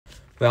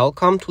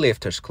Welcome to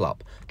Lifters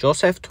Club.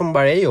 Joseph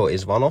Tumbarello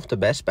is one of the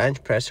best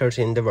bench pressers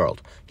in the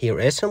world. He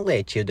recently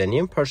achieved a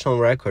new personal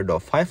record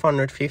of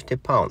 550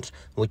 pounds,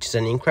 which is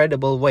an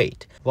incredible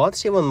weight.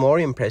 What's even more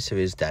impressive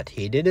is that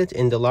he did it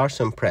in the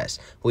Larsen press,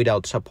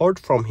 without support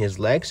from his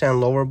legs and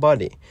lower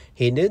body.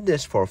 He did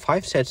this for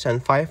 5 sets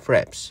and 5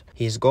 reps.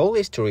 His goal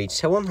is to reach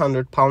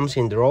 700 pounds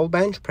in the row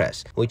bench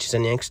press, which is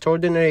an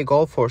extraordinary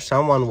goal for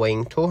someone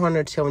weighing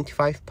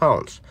 275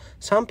 pounds.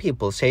 Some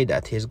people say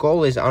that his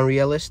goal is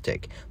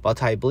unrealistic,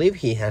 but I believe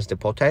he has the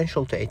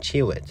potential to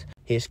achieve it.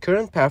 His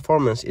current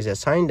performance is a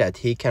sign that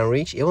he can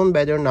reach even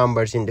better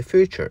numbers in the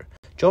future.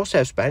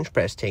 Joseph's bench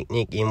press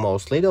technique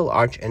involves little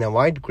arch and a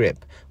wide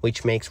grip,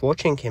 which makes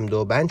watching him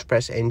do bench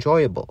press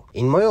enjoyable.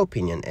 In my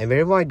opinion, a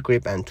very wide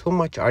grip and too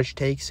much arch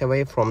takes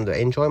away from the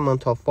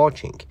enjoyment of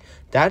watching.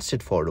 That's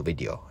it for the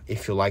video.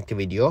 If you liked the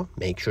video,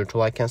 make sure to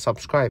like and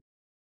subscribe.